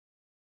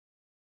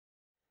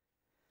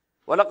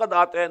وَلَقَدْ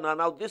آتَيْنَا.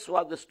 Now this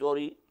was the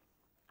story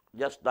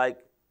just like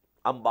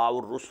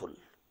Amba'ur Rusul,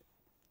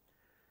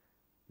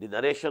 the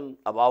narration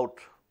about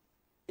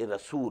a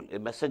Rasul, a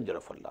messenger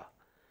of Allah.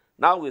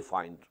 Now we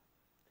find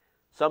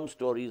some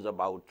stories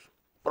about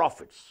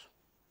prophets.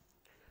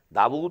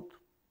 Dawood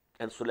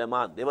and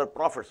Sulaiman, they were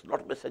prophets,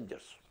 not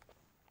messengers.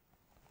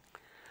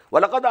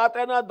 وَلَقَدْ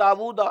آتَيْنَا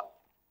دَاوُودَ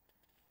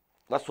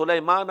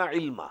وَسُلَيْمَانَ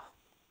عِلْمًا.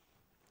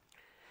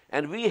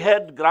 And we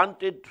had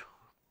granted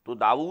to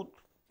Dawood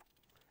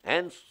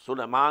and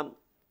Sulaiman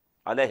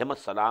alayhim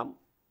as-salam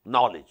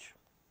knowledge.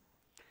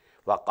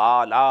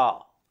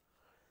 وَقَالَا.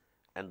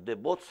 And they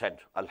both said,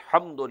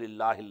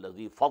 Alhamdulillahi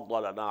alladhi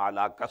faddalana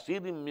ala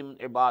kasirin min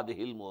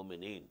ibadihi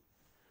al-mu'minin.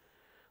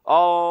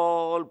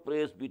 All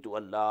praise be to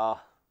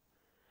Allah,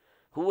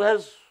 who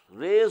has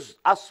raised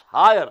us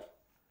higher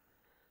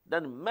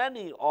than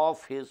many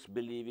of His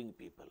believing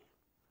people.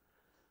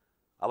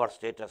 Our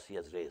status He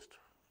has raised.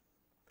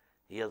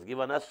 He has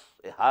given us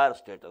a higher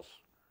status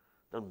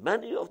than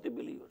many of the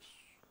believers.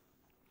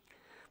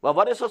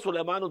 وَوَرِثَ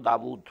سُلَيْمَانُ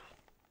دَاوُودَ.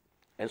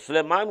 And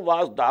Sulaiman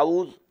was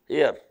Dawood's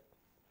heir.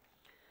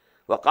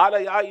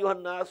 وَقَالَ يَا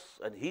أَيُّهَا النَّاسِ.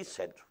 And he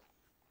said,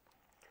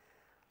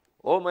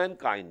 O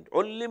mankind,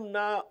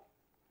 عُلِّمْنَا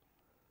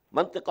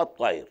مَنْطِقَ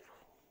الطَّيْرِ.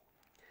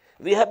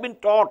 We have been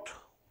taught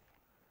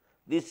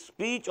the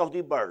speech of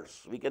the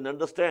birds. We can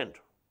understand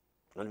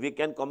and we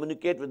can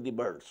communicate with the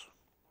birds.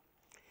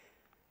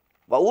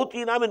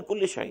 وَأُوتِينَا مِنْ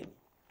كُلِّ شَيْءٍ.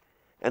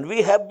 And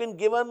we have been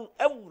given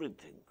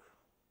everything.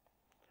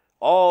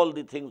 All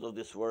the things of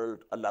this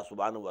world, Allah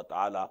subhanahu wa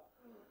ta'ala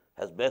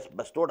has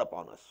bestowed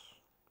upon us.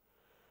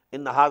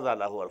 Inna hadha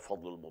lahu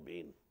al-fadlul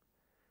mubin.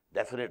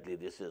 Definitely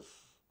this is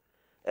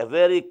a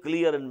very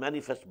clear and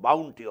manifest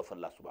bounty of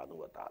Allah subhanahu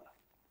wa ta'ala.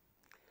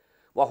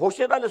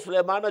 وَحُشِرَ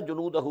لِسُلَيْمَانَ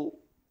جُنُودَهُ.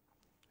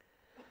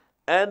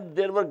 And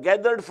there were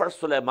gathered for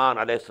Sulaiman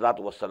alayhi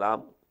salatu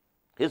wasalam,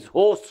 his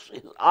hosts,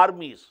 his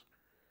armies,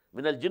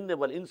 min al-jinni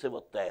wal-insi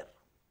wat-tayr.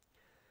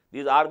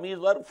 These armies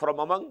were from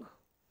among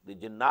the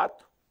jinnat,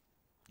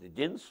 the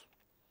jinns,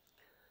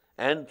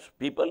 and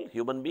people,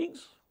 human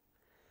beings,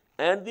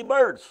 and the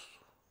birds,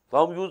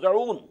 فَهُمْ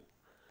يُوزَعُونَ.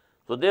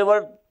 So they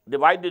were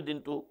divided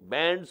into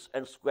bands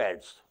and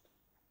squads.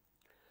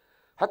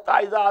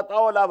 حَتَّى إِذَا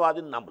أَتَوْا عَلَى وَادِ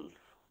النَّمْلِ.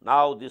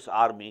 Now this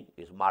army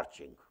is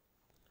marching.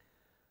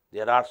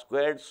 There are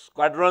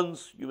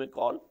squadrons, you may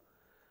call,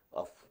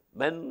 of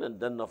men and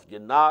then of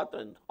jinnat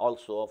and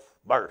also of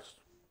birds.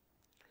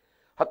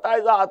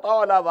 حَتَّى إِذَا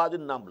أَتَوْا عَلَى وَادِ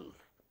النَّمْلِ.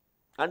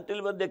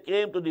 Until when they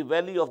came to the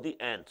valley of the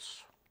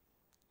ants.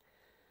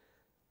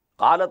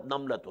 قَالَتْ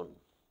نَمْلَةٌ.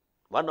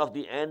 One of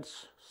the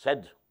ants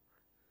said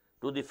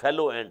to the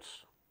fellow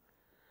ants,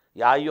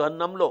 Ya ayyuhan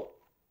namlo,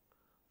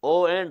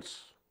 O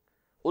ants,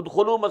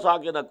 udkhulu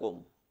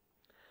masakinakum.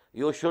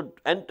 You should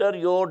enter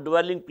your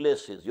dwelling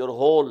places, your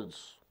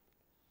holes.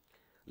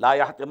 La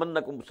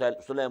yahtimannakum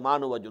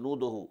Sulaymanu wa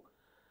junuduhu.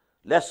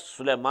 Lest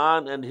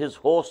Sulaiman and his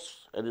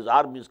hosts and his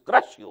armies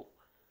crush you.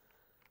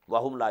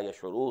 Wahum la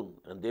yashurun.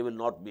 And they will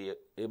not be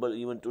able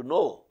even to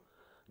know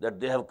that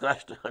they have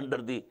crushed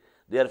under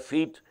their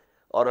feet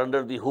or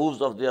under the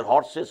hooves of their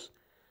horses.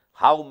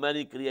 How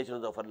many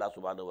creations of Allah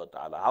subhanahu wa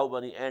ta'ala, how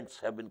many ants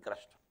have been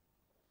crushed.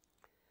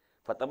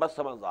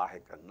 فَتَبَسَّمَ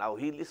ضَاحِكًا. Now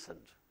he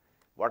listened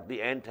what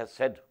the ant has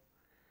said.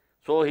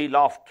 So he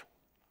laughed.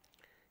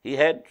 He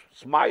had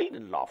smiled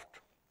and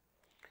laughed.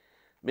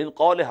 مِنْ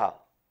قَوْلِهَا.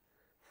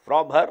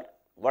 From her,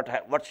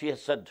 what she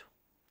has said.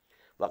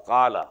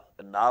 وَقَالَ.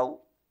 And now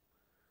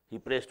he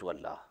prays to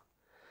Allah.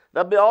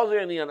 رَبِّ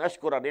أَوْزِعْنِي أَنْ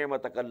أَشْكُرَ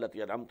نِعْمَتَكَ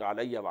الَّتِي أَنْعَمْتَ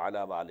عَلَيَّ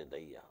وَعَلَى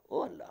وَالِدَيَّ.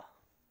 Oh Allah,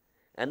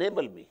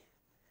 enable me.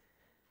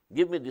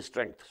 Give me the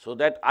strength so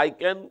that I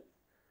can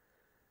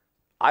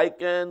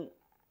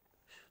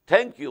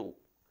thank you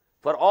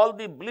for all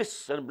the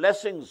bliss and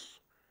blessings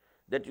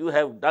that you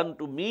have done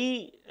to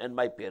me and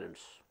my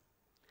parents.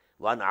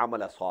 وَأَنْ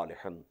عَمَلَ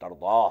صَالِحًا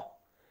تَرْضَاهُ.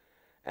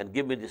 And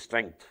give me the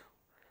strength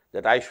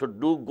that I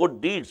should do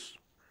good deeds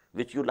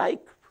which you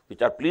like,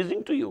 which are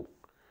pleasing to you.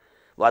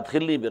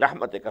 وَأَدْخِلْنِي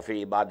بِرَحْمَتِكَ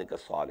فِي عِبَادِكَ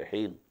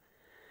الصَّالِحِينَ.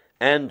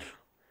 And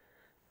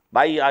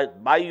by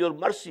your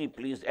mercy,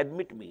 please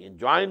admit me and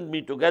join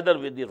me together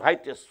with the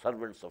righteous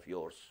servants of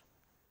yours.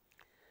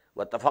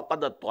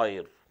 وَتَفَقَّدَ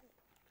الطَّيْرِ.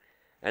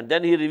 And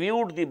then he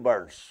reviewed the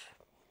birds,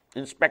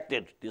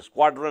 inspected the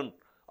squadron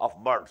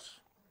of birds.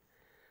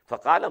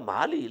 فَقَالَ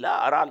مَالِي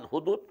لَا أَرَى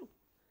الْهُدُدْ.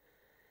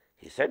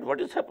 He said, what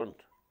has happened?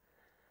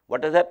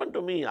 What has happened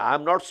to me? I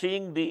am not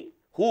seeing the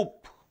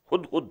hoop,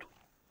 hudhud,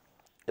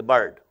 a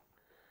bird.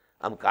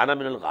 Am kana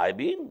min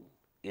al-ghaibin.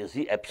 Is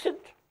he absent?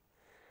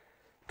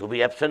 To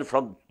be absent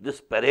from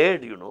this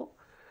parade,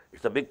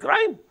 it's a big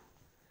crime.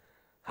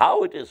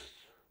 How it is?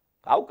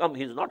 How come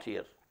he is not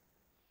here?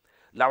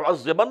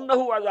 لَعَذِّبَنَّهُ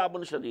عَذَابًا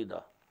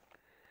شَدِيدًا.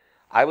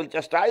 I will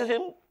chastise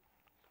him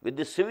with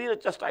the severe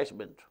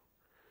chastisement.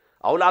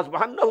 أَوْ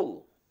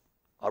لَأَذْبَحَنَّهُ.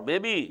 Or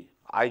maybe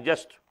I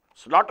just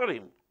slaughter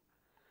him.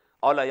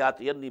 أَوْ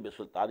لَيَأْتِيَنِّي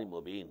بِسُلْطَانٍ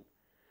مُبِينٍ.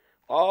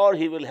 Or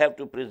he will have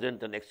to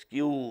present an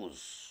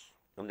excuse,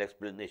 an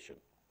explanation.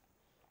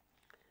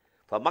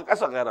 فَمَكَثَ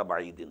غَيْرَ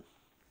بَعِيدٍ.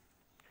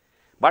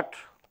 But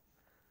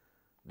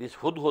This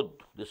hudhud,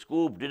 the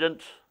scoop did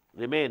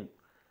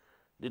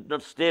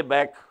not stay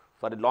back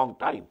for a long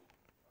time.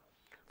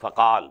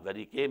 Faqal, when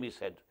he came, he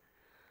said,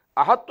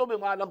 Ahattu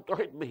bima lam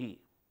tuhit bihi.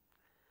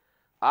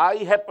 I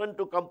happen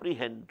to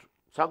comprehend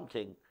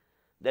something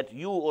that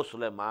you, O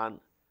Sulaiman,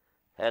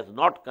 have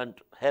not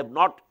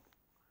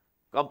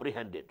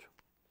comprehended.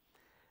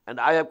 And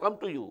I have come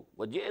to you,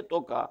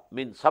 وَجِئْتُكَ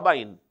مِنْ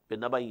سَبَإٍ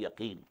بِنَبَإٍ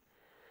يَقِينٍ.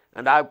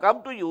 And I have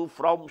come to you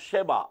from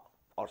Sheba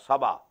or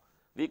Saba.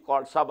 We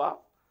call Saba,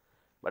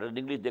 but in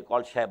English they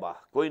call Sheba,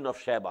 Queen of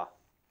Sheba.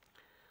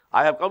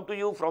 I have come to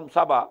you from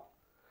Saba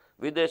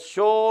with a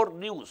sure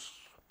news.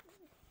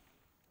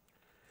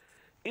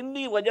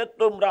 Inni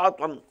wajadtu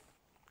imra'atan.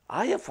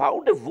 I have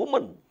found a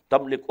woman,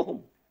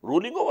 tamlikuhum,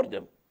 ruling over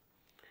them.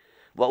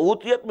 Wa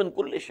utiyat min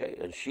kulli shay,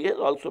 and she has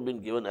also been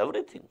given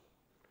everything.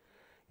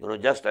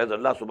 Just as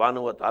Allah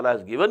subhanahu wa ta'ala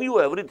has given you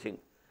everything,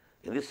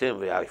 in the same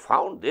way I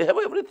found they have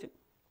everything.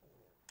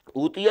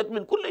 Utiyat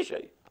min kulli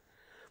shay.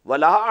 Wa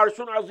laha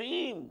arshun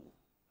azim.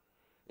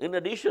 In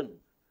addition,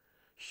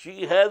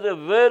 she has a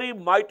very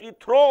mighty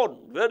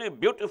throne, very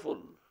beautiful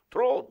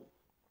throne.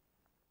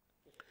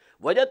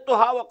 Wajadtuha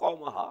wa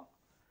qawmaha.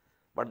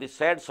 But the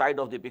sad side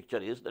of the picture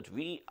is that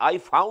I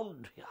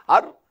found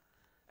her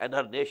and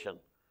her nation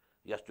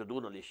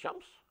yasjuduna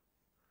lishams.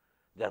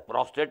 They are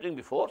prostrating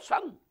before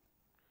sun.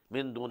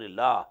 Min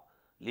dunillah,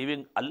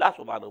 leaving Allah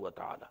subhanahu wa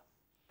ta'ala.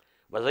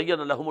 وَزَيَّنَ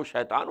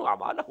لَهُمُ الشَّيْطَانُ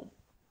أَعْمَالَهُم.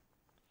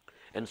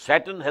 And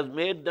Satan has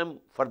made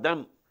for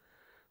them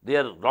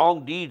their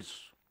wrong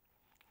deeds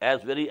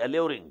as very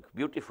alluring,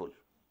 beautiful.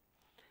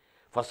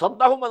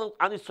 فَصَدَّهُمْ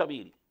عَنِ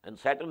السَّبِيلِ. And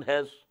Satan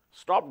has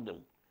stopped them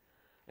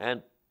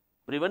and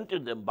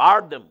prevented them,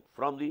 barred them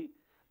from the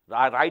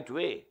right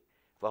way.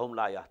 فَهُمْ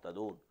لَا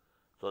يَهْتَدُونَ.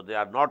 So they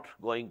are not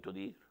going to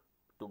be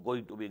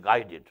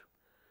guided.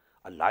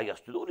 Allah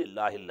yasjudu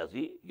lillahi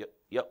allazi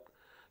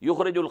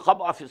yukhrijul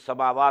khab'a fis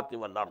samawati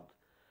wal ard.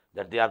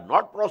 That they are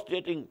not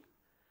prostrating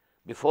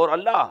before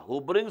Allah, who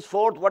brings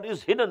forth what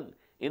is hidden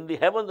in the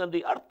heavens and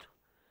the earth.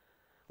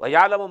 Wa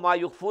ya'lamu ma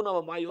yukhfuna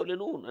wa ma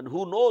yu'linun. And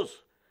who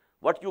knows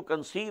what you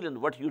conceal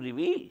and what you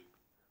reveal.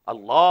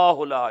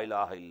 Allahu la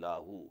ilaha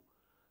illahu.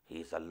 He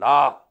is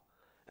Allah,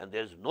 and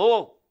there is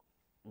no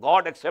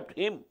God except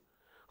Him.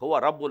 Huwa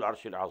Rabbul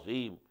Arshil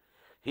Azim.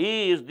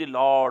 He is the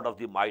Lord of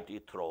the mighty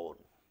throne.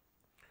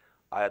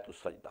 Ayatul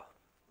Sajda.